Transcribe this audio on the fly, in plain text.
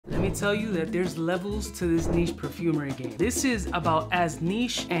tell you that there's levels to this niche perfumery game. This is about as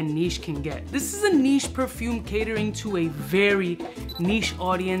niche and niche can get. This is a niche perfume catering to a very niche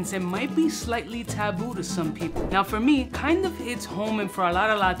audience and might be slightly taboo to some people. Now for me, kind of hits home, and for a lot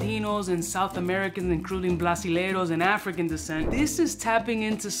of Latinos and South Americans, including Brasileiros and African descent, this is tapping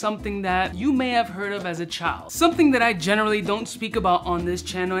into something that you may have heard of as a child. Something that I generally don't speak about on this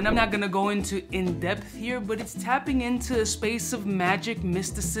channel, and I'm not gonna go into in depth here, but it's tapping into a space of magic,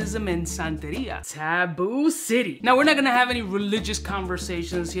 mysticism, and Santeria. Taboo City. Now we're not gonna have any religious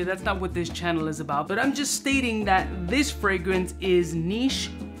conversations here, that's not what this channel is about, but I'm just stating that this fragrance is niche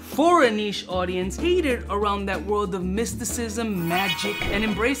for a niche audience, catered around that world of mysticism, magic, and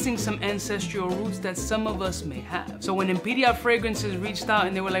embracing some ancestral roots that some of us may have. So when Empiria Fragrances reached out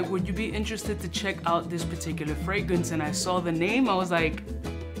and they were like, would you be interested to check out this particular fragrance? And I saw the name, I was like,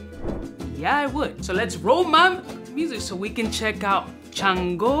 yeah, I would. So let's roll my music so we can check out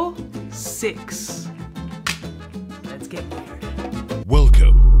Shango 6. Let's get weird.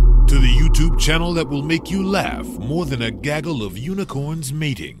 Welcome to the YouTube channel that will make you laugh more than a gaggle of unicorns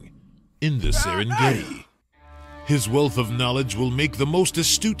mating in the Serengeti. His wealth of knowledge will make the most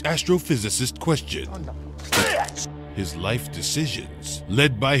astute astrophysicist question his life decisions.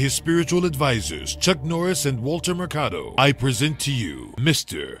 Led by his spiritual advisors, Chuck Norris and Walter Mercado, I present to you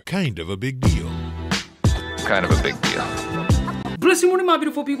Mr. Kind of a Big Deal. Kind of a big deal. Blessing morning, my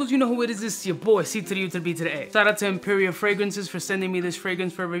beautiful peoples. You know who it is. This is your boy, C to the U to the B to the A. Shout out to Empiria Fragrances for sending me this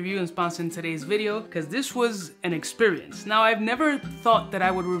fragrance for review and sponsoring today's video, because this was an experience. Now, I've never thought that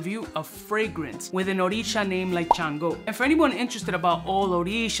I would review a fragrance with an Orisha name like Shango. And for anyone interested about all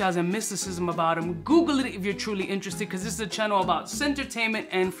Orishas and mysticism about them, Google it if you're truly interested, because this is a channel about entertainment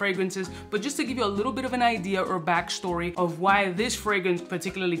and fragrances. But just to give you a little bit of an idea or backstory of why this fragrance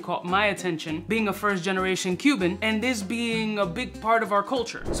particularly caught my attention, being a first-generation Cuban, and this being a big part of our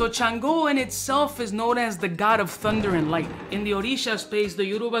culture. So Shango in itself is known as the god of thunder and lightning. In the Orisha space, the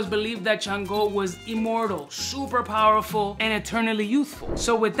Yorubas believed that Shango was immortal, super powerful, and eternally youthful.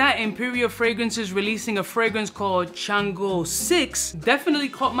 So with that, Empiria Fragrances releasing a fragrance called Shango 6 definitely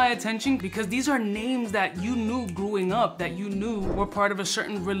caught my attention, because these are names that you knew growing up, that you knew were part of a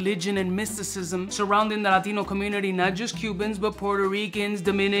certain religion and mysticism surrounding the Latino community, not just Cubans, but Puerto Ricans,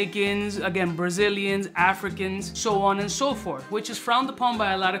 Dominicans, again, Brazilians, Africans, so on and so forth, which is frowned upon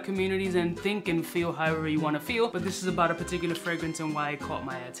by a lot of communities, and think and feel however you want to feel, but this is about a particular fragrance and why it caught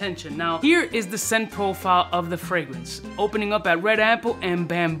my attention. Now, here is the scent profile of the fragrance, opening up at red apple and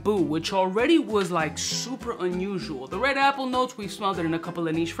bamboo, which already was like super unusual. The red apple notes, we've smelled it in a couple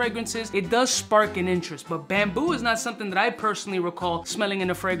of niche fragrances. It does spark an interest, but bamboo is not something that I personally recall smelling in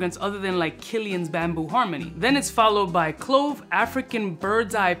a fragrance other than like Killian's Bamboo Harmony. Then it's followed by clove, African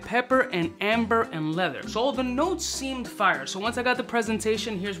bird's eye pepper, and amber and leather. So all the notes seemed fire. So once I got the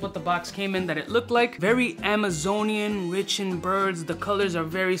presentation, here's what the box came in that it looked like. Very Amazonian, rich in birds. The colors are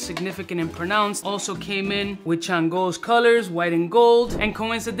very significant and pronounced. Also came in with Shango's colors, white and gold. And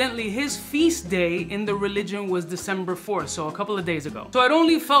coincidentally, his feast day in the religion was December 4th, so a couple of days ago. So it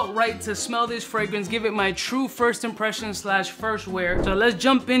only felt right to smell this fragrance, give it my true first impression slash first wear. So let's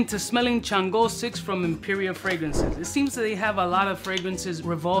jump into smelling Shango 6 from Empiria Fragrances. It seems that they have a lot of fragrances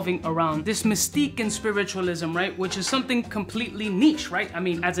revolving around this mystique and spiritualism, right? Which is something completely niche, right? I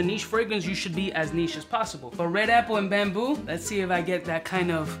mean, as a niche fragrance, you should be as niche as possible. But red apple and bamboo, let's see if I get that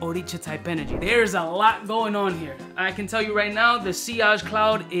kind of Orisha type energy. There's a lot going on here. I can tell you right now, the sillage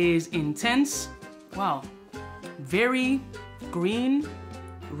cloud is intense. Wow. Very green,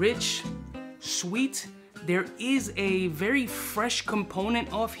 rich, sweet. There is a very fresh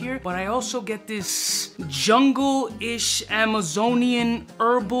component off here, but I also get this jungle-ish, Amazonian,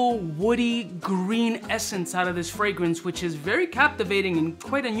 herbal, woody, green essence out of this fragrance, which is very captivating and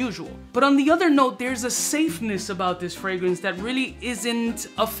quite unusual. But on the other note, there's a safeness about this fragrance that really isn't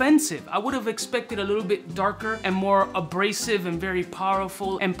offensive. I would have expected a little bit darker and more abrasive and very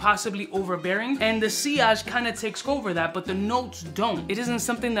powerful and possibly overbearing. And the sillage kind of takes over that, but the notes don't. It isn't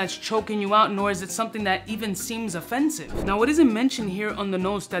something that's choking you out, nor is it something that even seems offensive. Now, what isn't mentioned here on the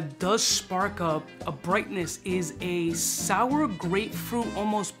notes that does spark up a brightness is a sour grapefruit,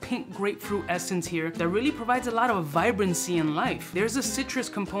 almost pink grapefruit essence here that really provides a lot of vibrancy in life. There's a citrus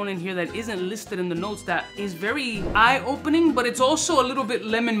component here that isn't listed in the notes that is very eye-opening, but it's also a little bit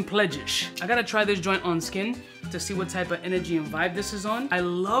lemon pledgish. I gotta try this joint on skin to see what type of energy and vibe this is on. I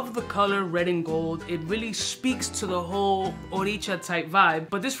love the color red and gold. It really speaks to the whole Orisha type vibe,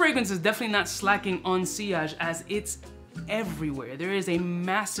 but this fragrance is definitely not slacking on sillage, as it's everywhere. There is a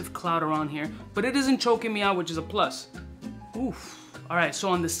massive cloud around here, but it isn't choking me out, which is a plus. Oof. All right, so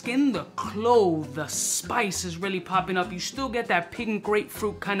on the skin, the clove, the spice is really popping up. You still get that pink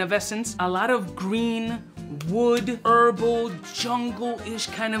grapefruit kind of essence. A lot of green, wood, herbal, jungle-ish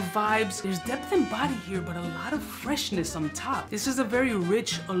kind of vibes. There's depth and body here, but a lot of freshness on top. This is a very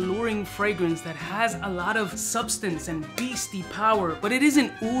rich, alluring fragrance that has a lot of substance and beastie power, but it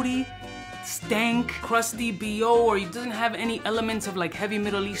isn't woody, stank, crusty BO, or it doesn't have any elements of like heavy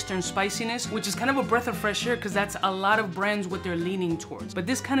Middle Eastern spiciness, which is kind of a breath of fresh air because that's a lot of brands what they're leaning towards. But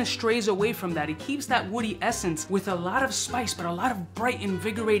this kind of strays away from that. It keeps that woody essence with a lot of spice, but a lot of bright,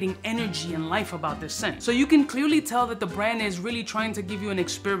 invigorating energy and life about this scent. So you can clearly tell that the brand is really trying to give you an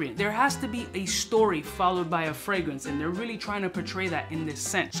experience. There has to be a story followed by a fragrance, and they're really trying to portray that in this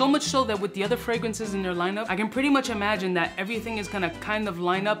scent. So much so that with the other fragrances in their lineup, I can pretty much imagine that everything is gonna kind of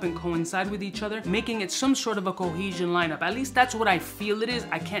line up and coincide with each other, making it some sort of a cohesion lineup. At least that's what I feel it is.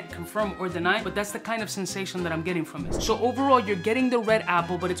 I can't confirm or deny, but that's the kind of sensation that I'm getting from it. So overall, you're getting the red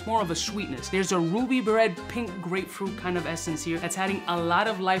apple, but it's more of a sweetness. There's a ruby red, pink grapefruit kind of essence here that's adding a lot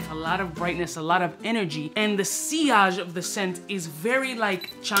of life, a lot of brightness, a lot of energy, and the sillage of the scent is very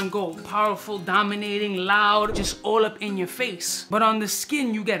like Shango, powerful, dominating, loud, just all up in your face. But on the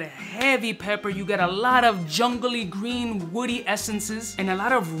skin, you get a heavy pepper, you get a lot of jungly green, woody essences, and a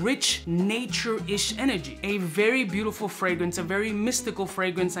lot of rich nature-ish energy. A very beautiful fragrance, a very mystical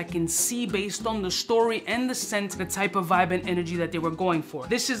fragrance. I can see based on the story and the scent, the type of vibe and energy that they were going for.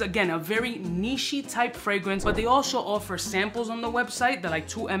 This is again a very niche-y type fragrance, but they also offer samples on the website. They're like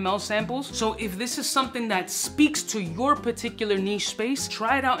 2 ml samples. So if this is something that speaks to your particular niche space,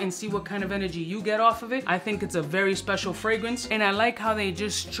 try it out and see what kind of energy you get off of it. I think it's a very special fragrance, and I like how they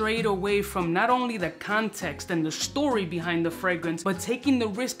just strayed away from not only the context and the story behind the fragrance, but taking the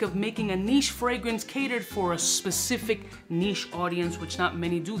risk of making a niche fragrance catered for a specific niche audience, which not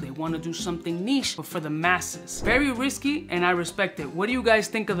many do. They want to do something niche, but for the masses. Very risky, and I respect it. What do you guys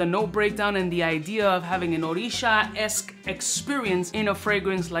think of the note breakdown and the idea of having an Orisha-esque experience in a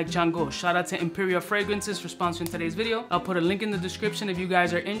fragrance like Shango? Shout out to Empiria Fragrances for sponsoring today's video. I'll put a link in the description if you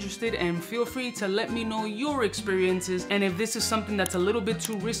guys are interested, and feel free to let me know your experiences and if this is something that's a little bit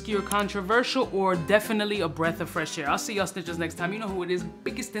too risky or controversial, or definitely a breath of fresh air. I'll see y'all snitches next time. You know who it is,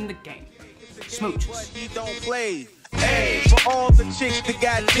 biggest in the game. Smooches. He don't play. Hey, for all the chicks that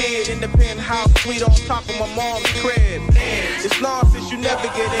got dead in the penthouse suite on top of my mom's crib. It's nonsense you never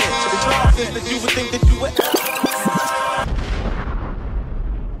get in. It's nonsense that you would think that you would.